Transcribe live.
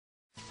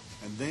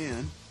And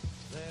then,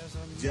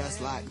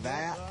 just like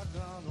that,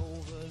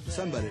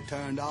 somebody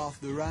turned off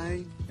the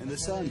rain and the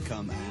sun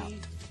come out.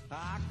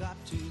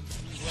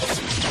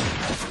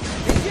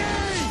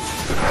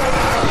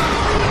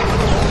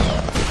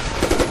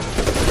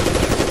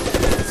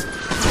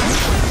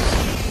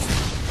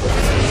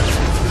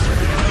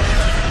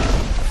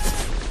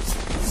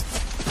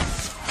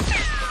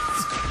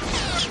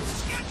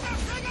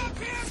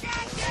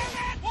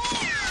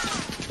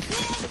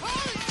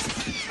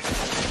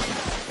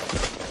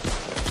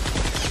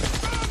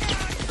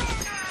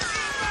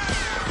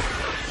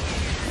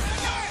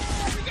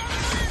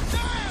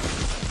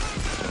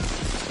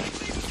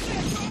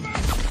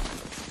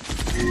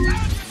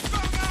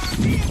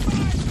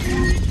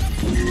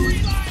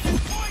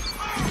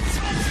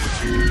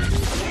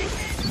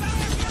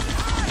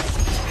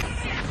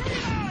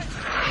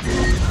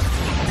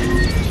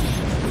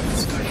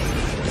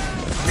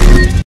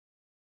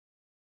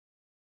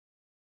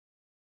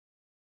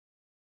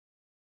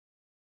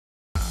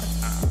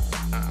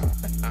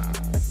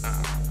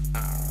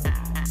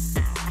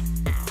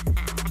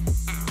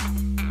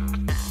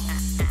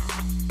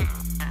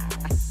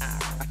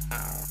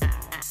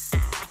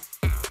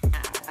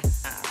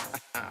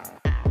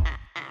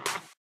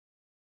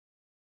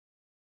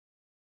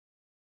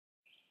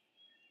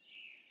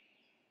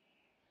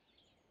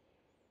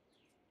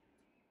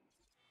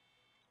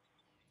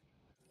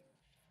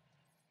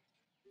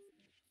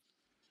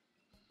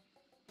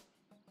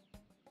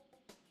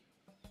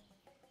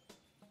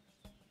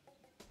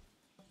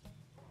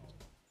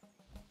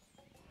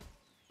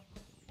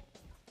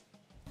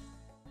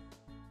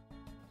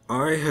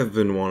 I have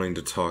been wanting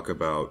to talk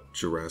about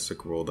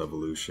Jurassic World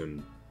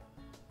Evolution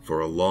for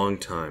a long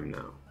time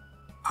now.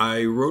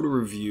 I wrote a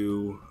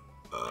review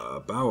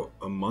about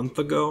a month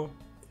ago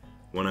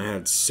when I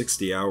had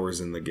 60 hours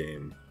in the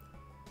game,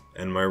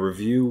 and my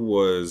review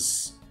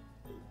was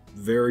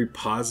very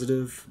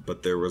positive,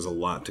 but there was a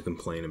lot to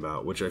complain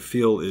about, which I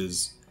feel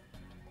is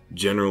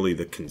generally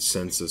the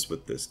consensus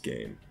with this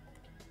game.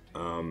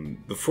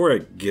 Before I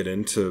get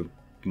into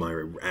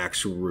my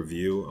actual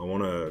review, I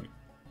want to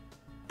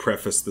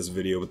preface this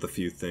video with a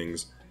few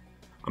things.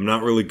 I'm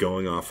not really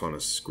going off on a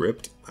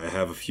script. I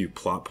have a few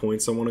plot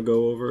points I want to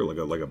go over,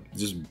 like a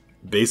just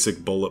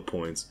basic bullet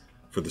points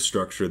for the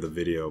structure of the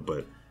video,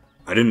 but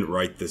I didn't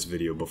write this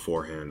video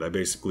beforehand. I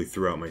basically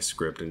threw out my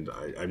script, and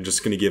I'm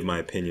just going to give my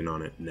opinion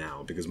on it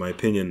now, because my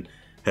opinion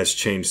has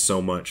changed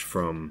so much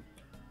from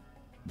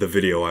the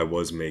video I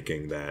was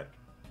making that,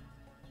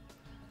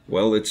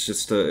 well, it's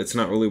just, it's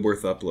not really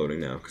worth uploading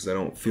now, because I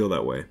don't feel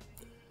that way.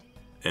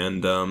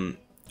 And,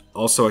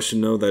 also, I should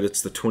know that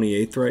it's the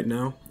 28th right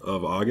now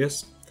of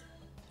August,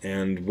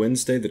 and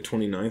Wednesday the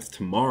 29th,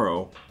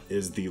 tomorrow,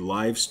 is the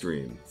live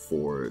stream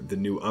for the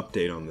new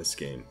update on this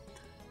game,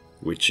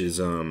 which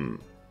is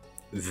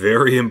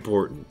very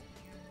important.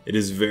 It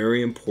is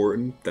very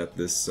important that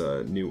this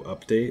new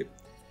update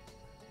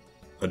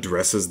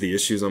addresses the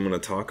issues I'm going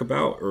to talk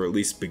about, or at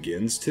least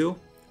begins to,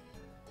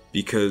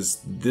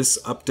 because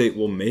this update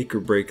will make or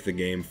break the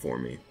game for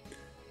me.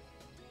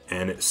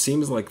 And it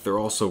seems like they're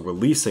also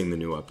releasing the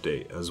new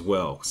update as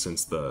well,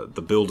 since the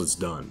build is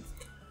done,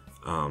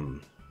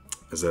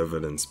 as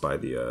evidenced by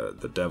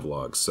the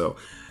devlogs. So,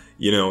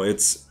 you know,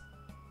 it's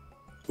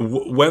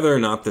whether or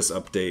not this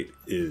update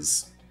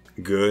is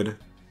good,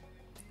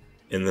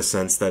 in the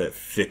sense that it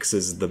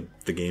fixes the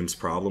game's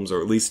problems, or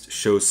at least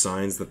shows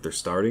signs that they're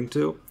starting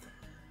to.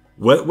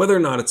 Whether or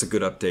not it's a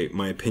good update,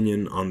 my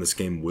opinion on this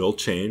game will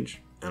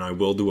change, and I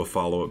will do a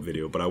follow-up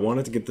video. But I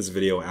wanted to get this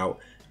video out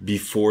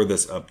before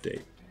this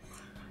update.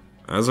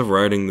 As of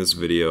writing this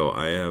video,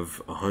 I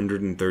have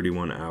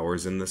 131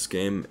 hours in this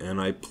game,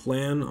 and I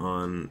plan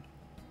on,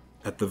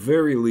 at the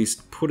very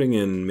least, putting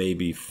in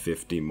maybe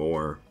 50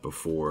 more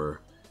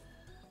before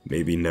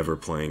maybe never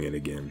playing it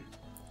again.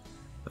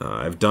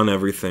 I've done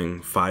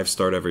everything,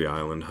 5-starred every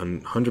island,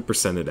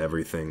 100%ed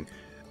everything.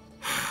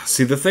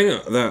 See, the thing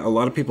that a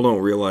lot of people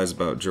don't realize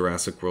about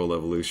Jurassic World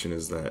Evolution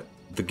is that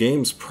the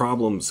game's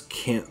problems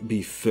can't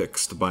be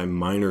fixed by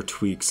minor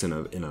tweaks in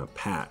a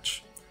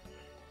patch.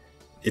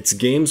 Its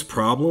game's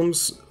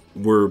problems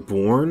were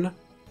born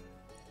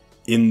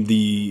in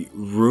the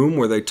room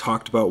where they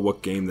talked about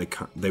what game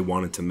they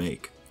wanted to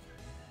make.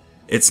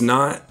 It's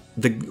not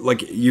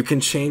like you can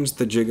change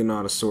the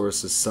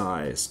Giganotosaurus's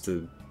size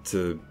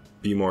to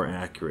be more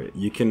accurate.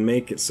 You can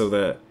make it so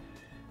that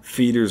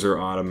feeders are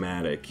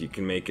automatic. You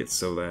can make it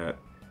so that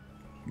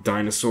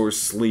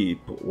dinosaurs sleep,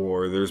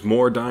 or there's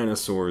more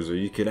dinosaurs, or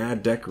you could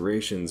add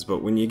decorations.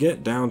 But when you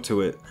get down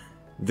to it,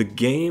 the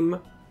game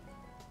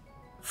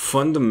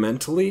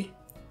fundamentally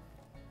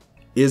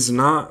is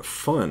not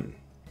fun.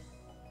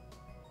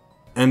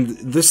 And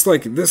this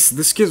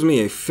gives me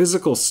a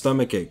physical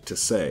stomachache to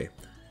say,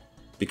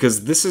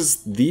 because this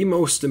is the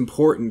most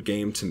important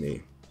game to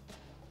me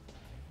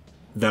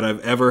that I've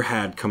ever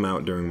had come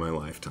out during my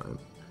lifetime.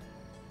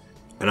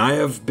 And I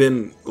have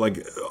been,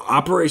 like,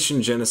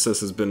 Operation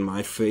Genesis has been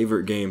my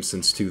favorite game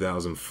since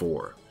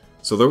 2004.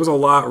 So there was a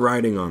lot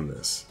riding on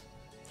this.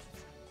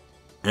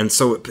 And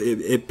so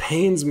it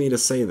pains me to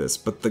say this,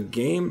 but the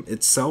game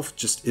itself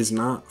just is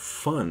not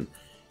fun.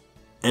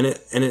 And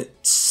it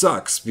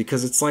sucks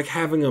because it's like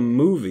having a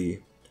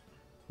movie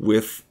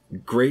with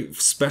great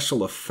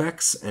special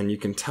effects, and you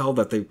can tell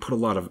that they put a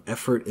lot of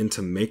effort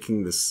into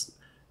making this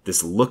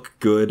look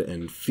good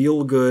and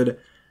feel good,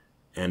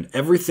 and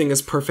everything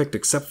is perfect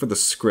except for the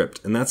script.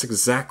 And that's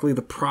exactly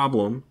the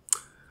problem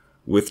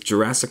with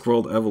Jurassic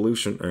World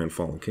Evolution and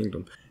Fallen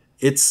Kingdom.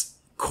 Its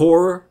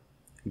core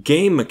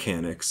game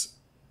mechanics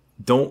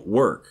don't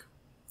work,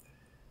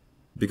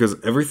 because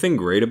everything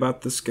great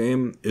about this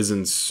game is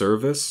in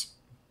service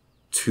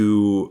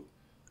to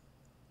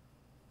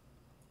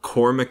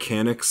core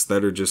mechanics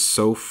that are just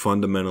so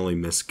fundamentally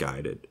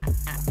misguided.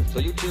 So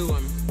you two,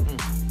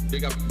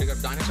 big up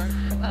dinosaur?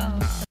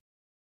 Oh.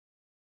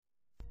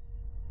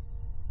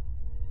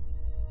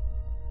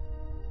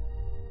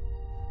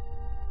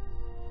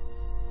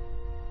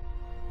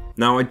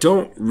 Now, I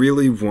don't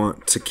really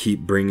want to keep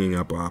bringing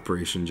up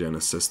Operation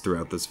Genesis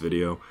throughout this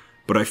video,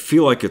 but I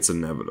feel like it's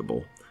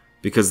inevitable,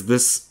 because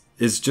this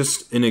is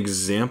just an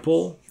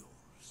example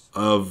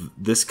of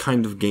this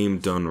kind of game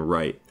done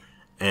right.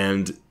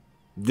 And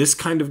this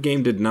kind of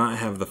game did not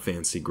have the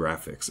fancy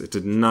graphics. It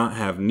did not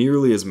have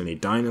nearly as many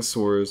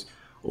dinosaurs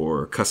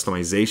or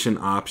customization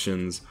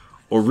options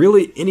or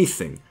really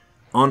anything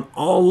on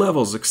all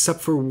levels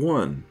except for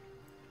one.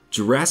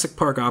 Jurassic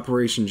Park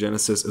Operation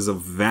Genesis is a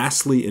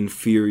vastly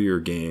inferior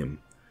game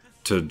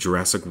to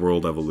Jurassic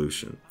World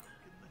Evolution.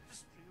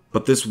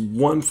 But this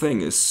one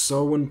thing is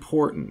so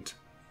important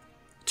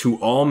to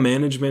all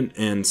management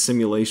and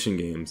simulation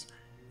games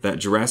that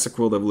Jurassic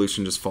World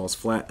Evolution just falls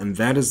flat, and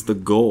that is the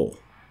goal.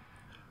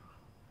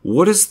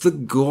 What is the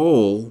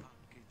goal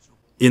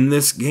in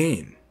this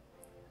game?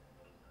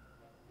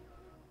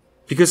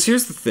 Because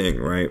here's the thing,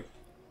 right?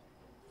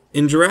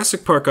 In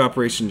Jurassic Park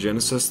Operation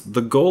Genesis,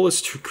 the goal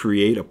is to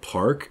create a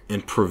park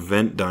and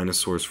prevent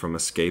dinosaurs from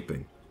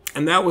escaping.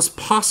 And that was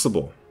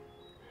possible.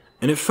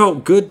 And it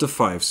felt good to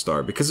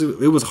 5-star, because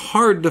it was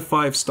hard to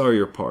 5-star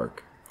your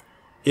park.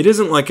 It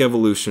isn't like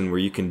Evolution where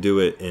you can do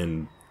it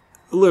in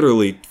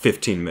literally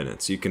 15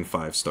 minutes. You can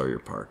 5-star your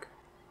park.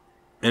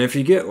 And if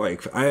you get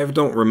like, I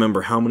don't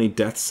remember how many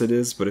deaths it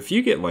is, but if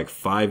you get like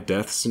 5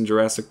 deaths in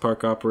Jurassic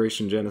Park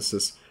Operation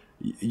Genesis,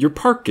 your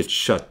park gets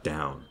shut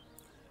down.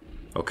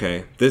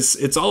 Okay?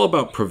 It's all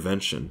about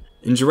prevention.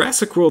 In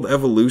Jurassic World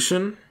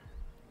Evolution,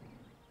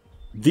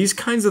 these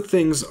kinds of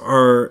things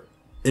are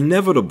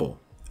inevitable.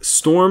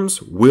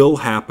 Storms will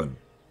happen.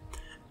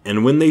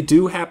 And when they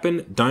do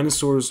happen,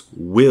 dinosaurs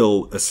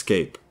will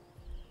escape.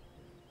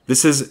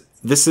 This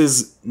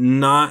is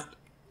not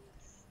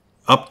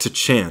up to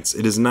chance.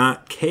 It is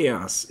not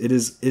chaos. It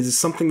is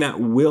something that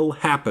will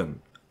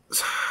happen.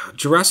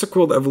 Jurassic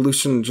World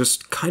Evolution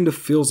just kind of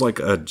feels like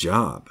a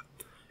job.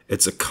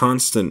 It's a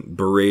constant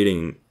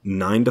berating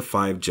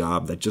 9-to-5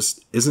 job that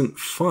just isn't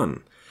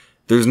fun.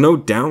 There's no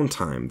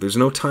downtime. There's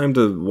no time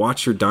to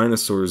watch your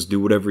dinosaurs do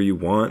whatever you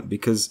want,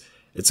 because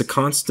it's a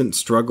constant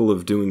struggle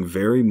of doing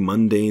very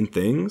mundane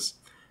things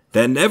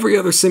that in every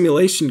other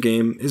simulation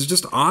game is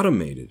just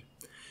automated.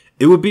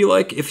 It would be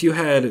like if you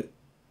had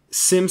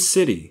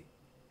SimCity,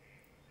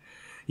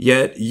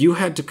 yet you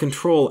had to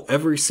control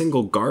every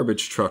single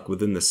garbage truck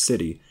within the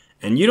city,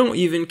 and you don't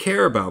even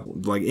care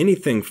about like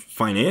anything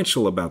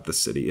financial about the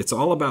city. It's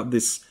all about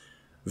this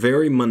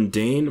very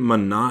mundane,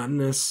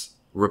 monotonous,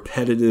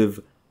 repetitive,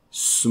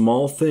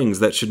 small things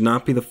that should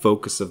not be the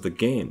focus of the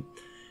game.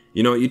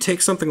 You know, you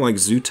take something like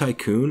Zoo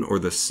Tycoon or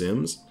The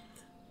Sims,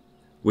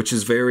 which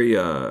is very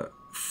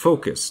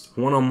focused,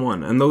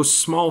 one-on-one, and those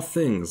small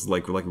things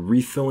like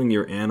refilling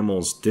your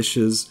animals'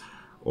 dishes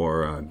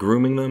or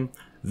grooming them,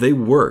 they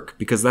work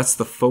because that's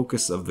the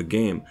focus of the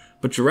game.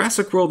 But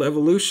Jurassic World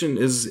Evolution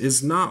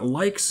is not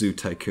like Zoo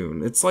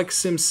Tycoon. It's like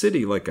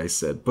SimCity, like I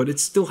said, but it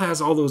still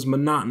has all those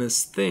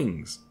monotonous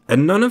things.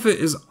 And none of it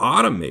is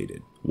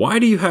automated. Why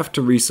do you have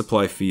to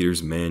resupply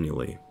feeders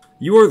manually?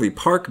 You are the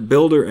park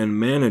builder and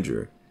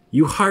manager.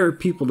 You hire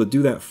people to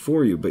do that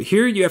for you, but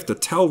here you have to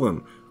tell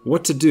them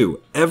what to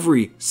do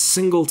every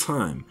single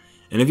time.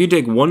 And if you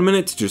take 1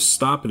 minute to just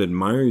stop and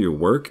admire your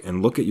work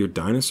and look at your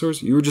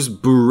dinosaurs, you're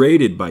just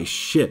berated by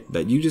shit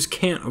that you just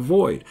can't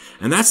avoid.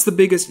 And that's the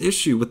biggest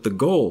issue with the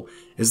goal,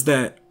 is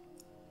that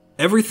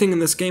everything in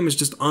this game is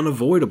just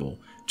unavoidable.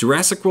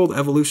 Jurassic World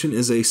Evolution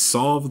is a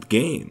solved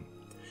game.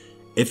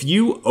 If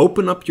you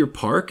open up your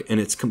park and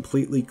it's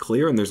completely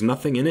clear and there's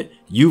nothing in it,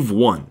 you've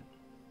won.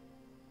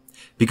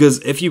 Because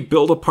if you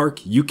build a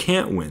park, you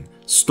can't win.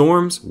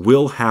 Storms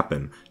will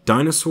happen.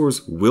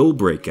 Dinosaurs will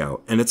break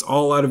out, and it's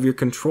all out of your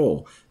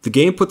control. The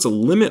game puts a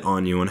limit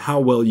on you on how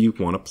well you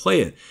want to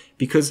play it.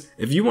 Because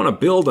if you want to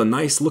build a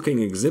nice looking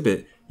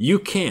exhibit, you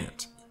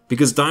can't.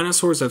 Because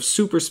dinosaurs have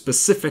super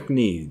specific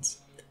needs.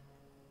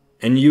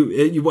 And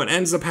what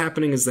ends up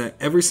happening is that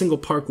every single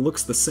park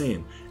looks the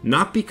same.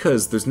 Not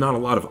because there's not a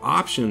lot of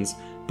options,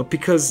 but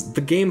because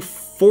the game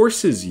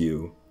forces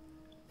you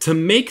to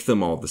make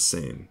them all the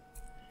same.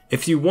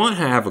 If you want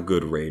to have a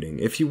good rating,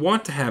 if you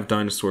want to have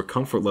dinosaur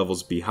comfort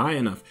levels be high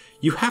enough,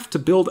 you have to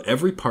build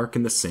every park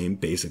in the same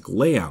basic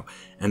layout.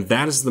 And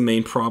that is the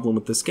main problem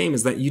with this game,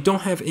 is that you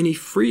don't have any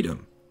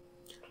freedom.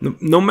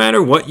 No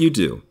matter what you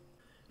do,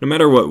 no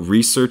matter what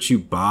research you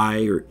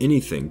buy or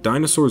anything,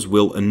 dinosaurs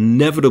will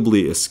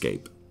inevitably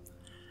escape.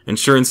 And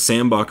sure, in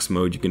sandbox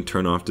mode you can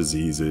turn off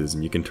diseases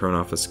and you can turn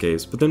off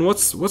escapes, but then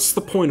what's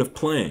the point of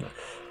playing?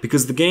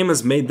 Because the game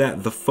has made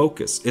that the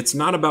focus. It's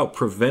not about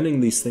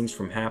preventing these things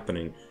from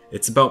happening.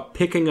 It's about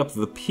picking up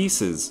the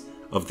pieces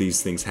of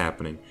these things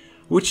happening,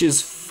 which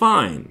is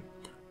fine.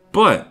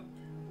 But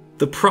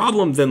the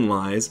problem then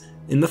lies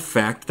in the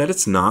fact that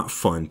it's not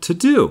fun to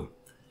do.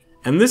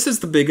 And this is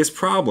the biggest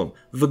problem,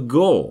 the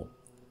goal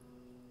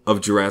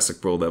of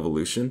Jurassic World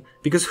Evolution,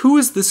 because who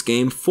is this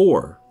game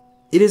for?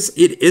 It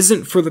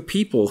isn't for the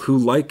people who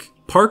like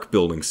park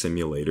building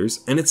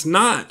simulators, and it's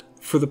not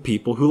for the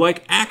people who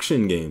like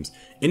action games.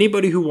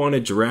 Anybody who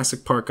wanted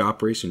Jurassic Park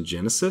Operation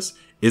Genesis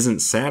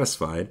isn't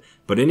satisfied,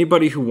 but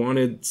anybody who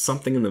wanted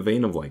something in the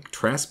vein of like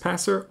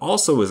Trespasser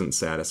also isn't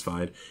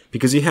satisfied,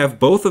 because you have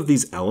both of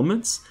these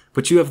elements,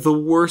 but you have the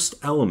worst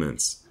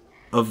elements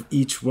of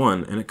each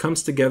one, and it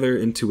comes together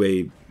into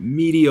a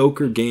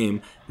mediocre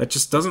game that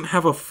just doesn't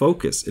have a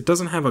focus. It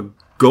doesn't have a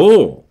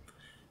goal.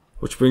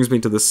 Which brings me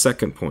to the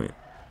second point,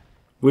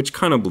 which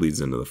kind of bleeds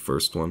into the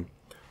first one,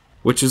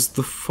 which is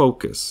the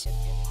focus.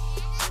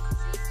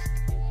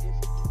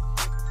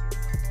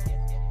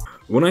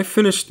 When I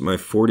finished my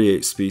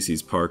 48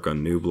 species park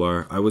on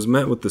Nublar, I was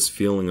met with this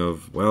feeling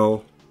of,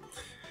 well,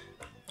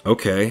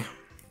 okay,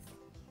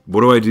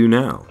 what do I do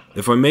now?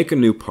 If I make a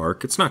new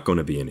park, it's not going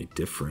to be any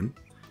different.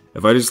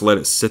 If I just let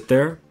it sit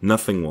there,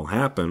 nothing will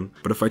happen.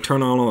 But if I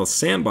turn on all the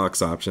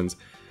sandbox options,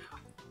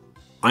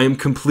 I am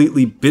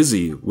completely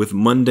busy with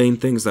mundane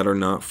things that are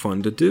not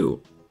fun to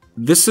do.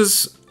 This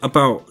was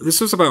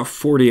about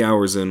 40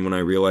 hours in when I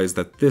realized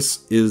that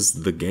this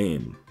is the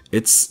game.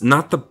 It's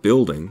not the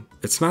building,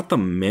 it's not the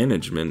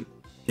management,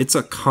 it's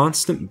a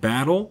constant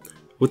battle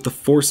with the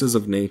forces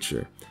of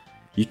nature.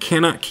 You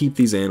cannot keep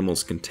these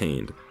animals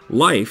contained.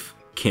 Life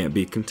can't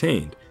be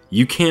contained.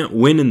 You can't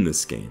win in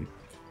this game.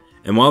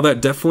 And while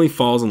that definitely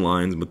falls in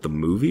line with the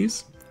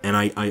movies, and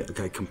I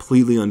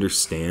completely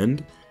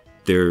understand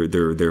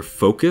their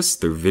focus,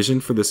 their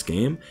vision for this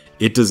game,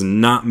 it does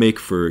not make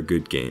for a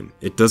good game.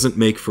 It doesn't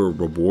make for a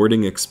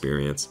rewarding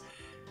experience,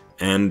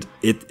 and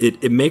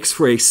it makes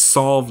for a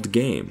solved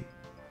game.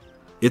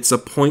 It's a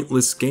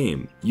pointless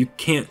game. You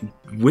can't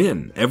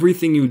win.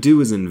 Everything you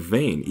do is in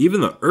vain.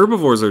 Even the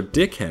herbivores are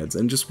dickheads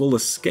and just will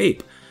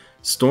escape.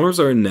 Storms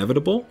are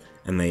inevitable,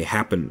 and they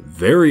happen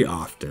very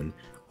often,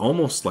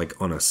 almost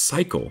like on a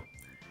cycle.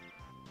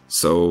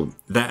 So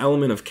that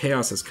element of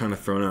chaos is kind of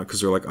thrown out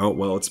because they're like, oh,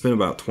 well, it's been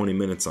about 20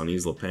 minutes on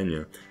Isla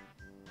Peña.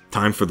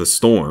 Time for the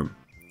storm.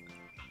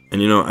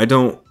 And you know, I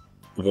don't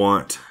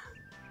want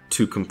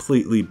to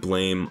completely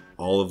blame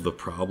all of the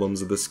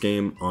problems of this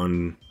game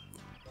on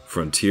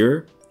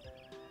Frontier.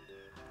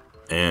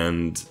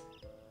 And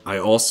I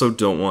also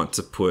don't want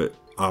to put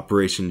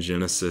Operation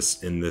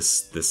Genesis in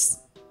this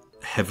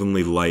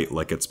heavenly light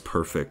like it's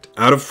perfect.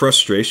 Out of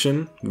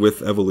frustration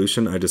with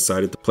Evolution, I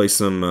decided to play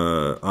some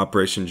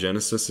Operation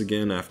Genesis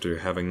again after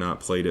having not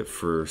played it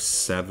for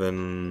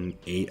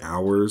 7-8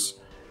 hours.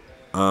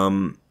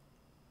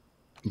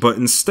 But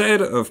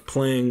instead of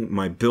playing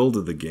my build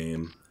of the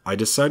game, I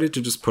decided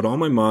to just put all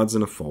my mods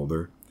in a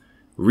folder,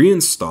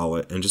 reinstall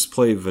it, and just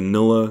play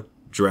vanilla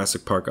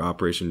Jurassic Park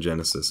Operation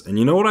Genesis. And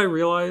you know what I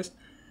realized?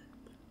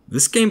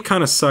 This game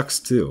kind of sucks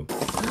too.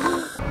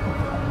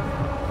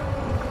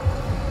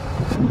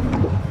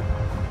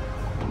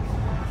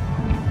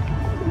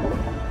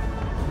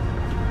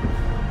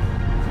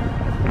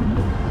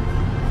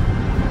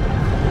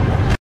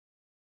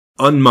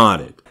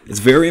 Unmodded. It's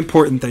very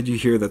important that you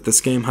hear that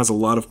this game has a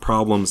lot of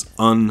problems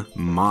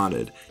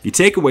unmodded. You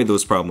take away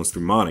those problems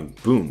through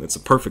modding, boom, it's a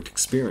perfect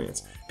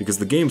experience. Because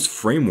the game's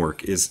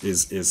framework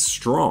is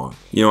strong.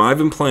 You know, I've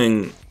been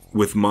playing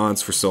with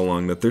mods for so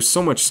long that there's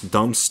so much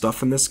dumb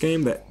stuff in this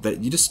game that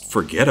you just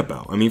forget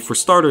about. I mean, for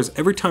starters,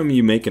 every time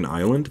you make an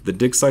island, the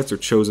dig sites are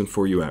chosen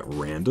for you at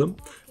random,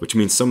 which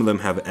means some of them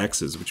have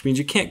X's, which means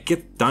you can't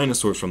get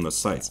dinosaurs from the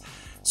sites.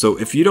 So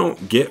if you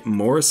don't get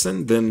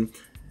Morrison, then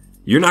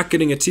you're not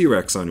getting a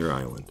T-Rex on your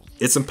island.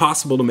 It's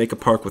impossible to make a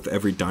park with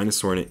every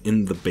dinosaur in it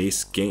in the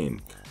base game.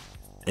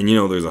 And you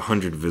know, there's a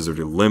 100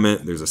 visitor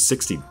limit, there's a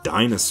 60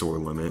 dinosaur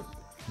limit,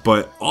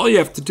 but all you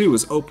have to do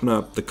is open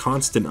up the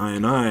constant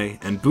INI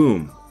and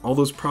boom, all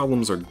those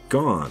problems are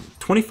gone.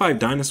 25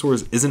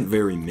 dinosaurs isn't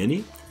very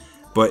many,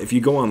 but if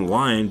you go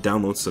online,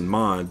 download some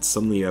mods,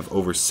 suddenly you have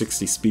over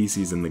 60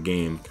 species in the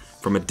game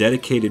from a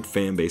dedicated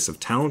fan base of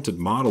talented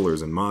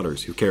modelers and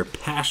modders who care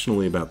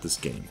passionately about this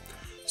game.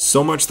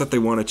 So much that they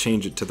want to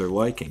change it to their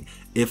liking.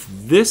 If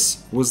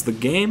this was the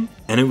game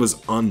and it was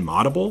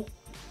unmoddable,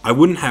 I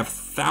wouldn't have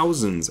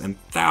thousands and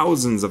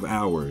thousands of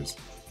hours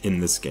in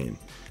this game.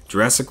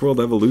 Jurassic World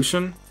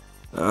Evolution,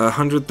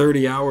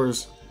 130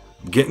 hours,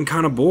 getting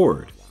kind of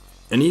bored.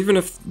 And even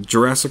if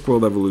Jurassic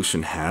World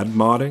Evolution had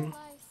modding,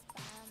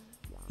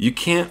 You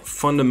can't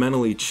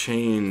fundamentally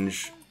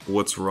change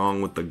what's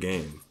wrong with the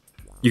game.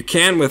 You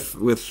can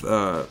with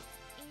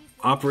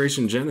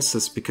Operation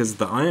Genesis, because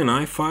the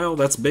INI file,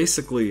 that's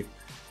basically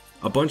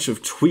a bunch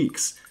of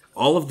tweaks.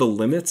 All of the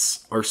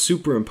limits are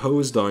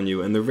superimposed on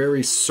you, and they're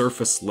very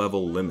surface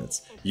level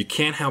limits. You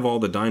can't have all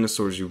the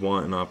dinosaurs you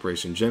want in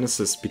Operation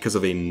Genesis because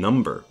of a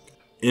number.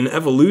 In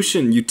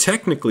Evolution, you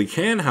technically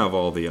can have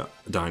all the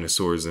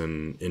dinosaurs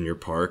in your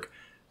park,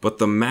 but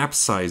the map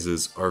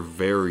sizes are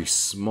very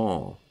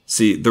small.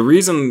 See, the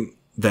reason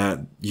that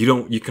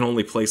you can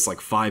only place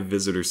like 5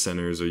 visitor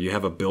centers, or you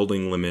have a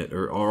building limit,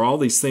 or all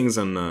these things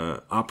on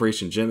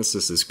Operation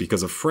Genesis is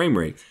because of frame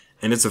rate.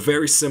 And it's a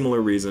very similar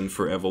reason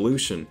for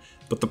Evolution.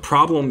 But the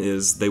problem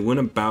is they went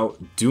about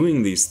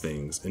doing these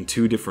things in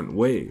 2 different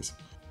ways.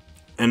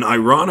 And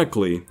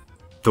ironically,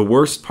 the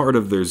worst part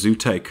of their Zoo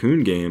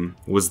Tycoon game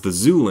was the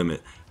zoo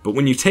limit. But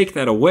when you take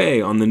that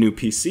away on the new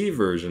PC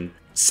version,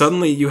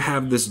 suddenly you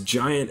have this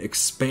giant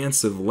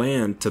expansive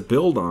land to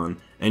build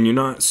on, and you're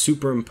not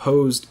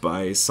superimposed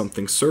by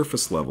something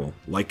surface level,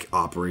 like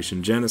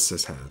Operation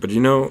Genesis had. But you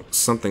know,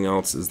 something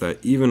else is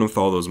that even with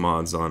all those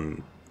mods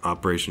on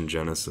Operation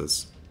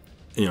Genesis,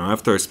 you know,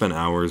 after I spent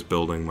hours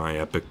building my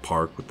epic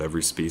park with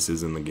every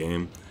species in the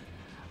game,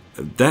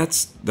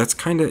 that's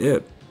kind of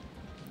it.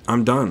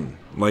 I'm done.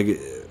 Like,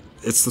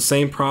 it's the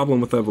same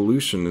problem with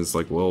Evolution. Is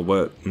like, well,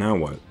 what now?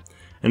 What?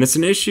 And it's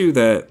an issue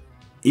that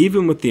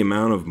even with the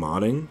amount of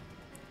modding,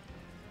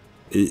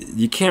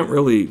 you can't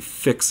really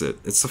fix it.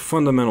 It's a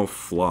fundamental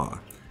flaw.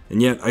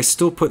 And yet, I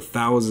still put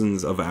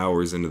thousands of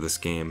hours into this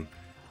game,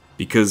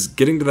 because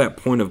getting to that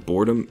point of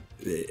boredom,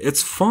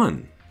 it's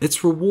fun.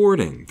 It's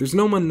rewarding. There's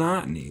no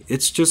monotony.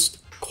 It's just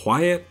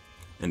quiet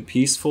and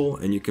peaceful,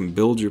 and you can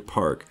build your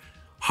park.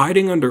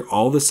 Hiding under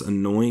all this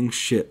annoying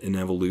shit in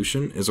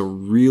Evolution is a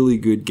really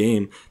good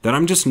game that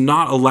I'm just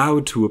not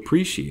allowed to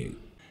appreciate.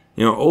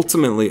 You know,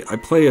 ultimately, I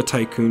play a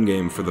tycoon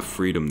game for the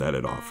freedom that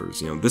it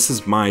offers. You know, this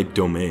is my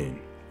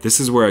domain. This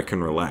is where I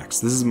can relax.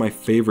 This is my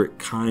favorite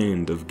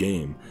kind of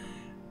game.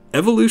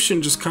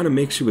 Evolution just kind of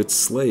makes you its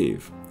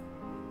slave.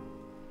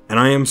 And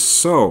I am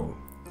so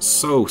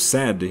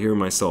sad to hear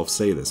myself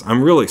say this.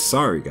 I'm really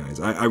sorry, guys.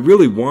 I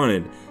really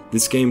wanted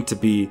this game to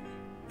be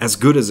as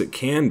good as it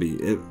can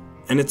be.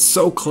 And it's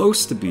so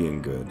close to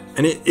being good.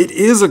 And it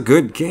is a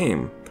good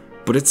game.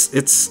 But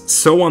it's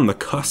so on the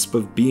cusp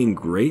of being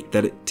great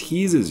that it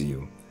teases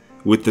you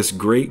with this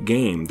great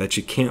game that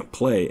you can't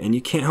play, and you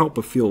can't help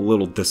but feel a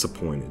little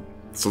disappointed.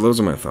 So those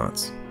are my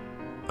thoughts.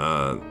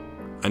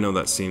 I know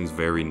that seems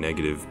very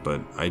negative,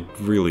 but I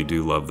really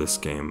do love this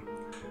game.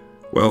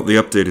 Well, the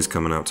update is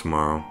coming out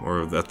tomorrow,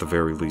 or at the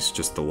very least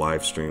just the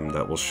live stream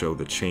that will show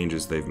the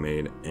changes they've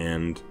made,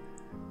 and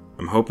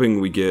I'm hoping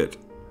we get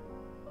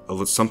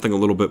something a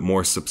little bit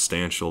more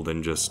substantial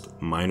than just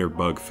minor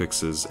bug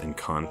fixes and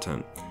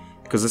content.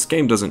 Because this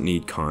game doesn't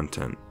need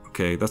content,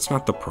 okay? That's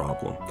not the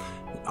problem.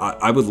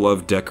 I would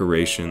love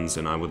decorations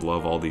and I would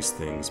love all these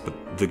things,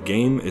 but the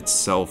game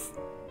itself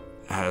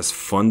has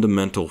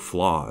fundamental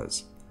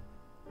flaws.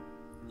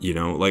 You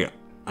know, like,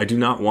 I do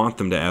not want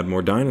them to add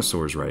more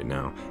dinosaurs right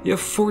now. You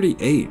have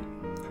 48.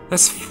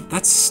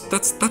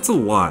 That's a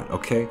lot,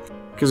 okay?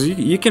 Because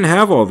you can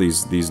have all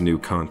these new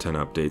content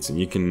updates, and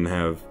you can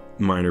have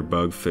minor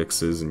bug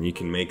fixes, and you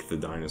can make the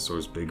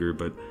dinosaurs bigger,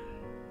 but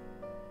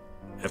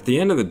at the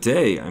end of the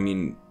day, I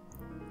mean,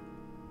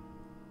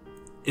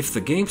 if the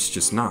game's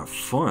just not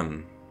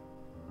fun,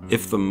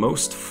 if the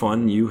most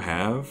fun you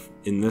have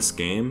in this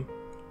game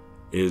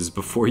is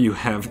before you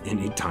have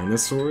any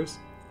dinosaurs,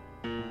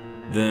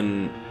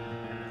 then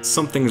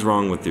something's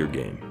wrong with your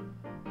game.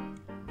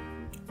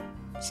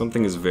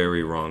 Something is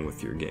very wrong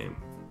with your game.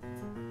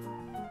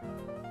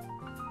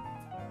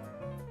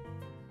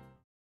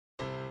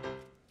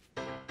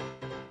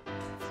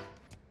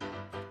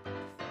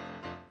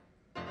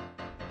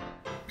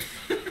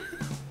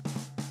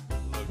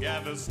 Look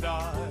at the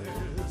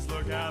stars,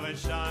 look how they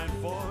shine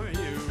for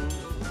you,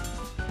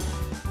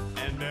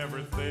 and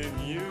everything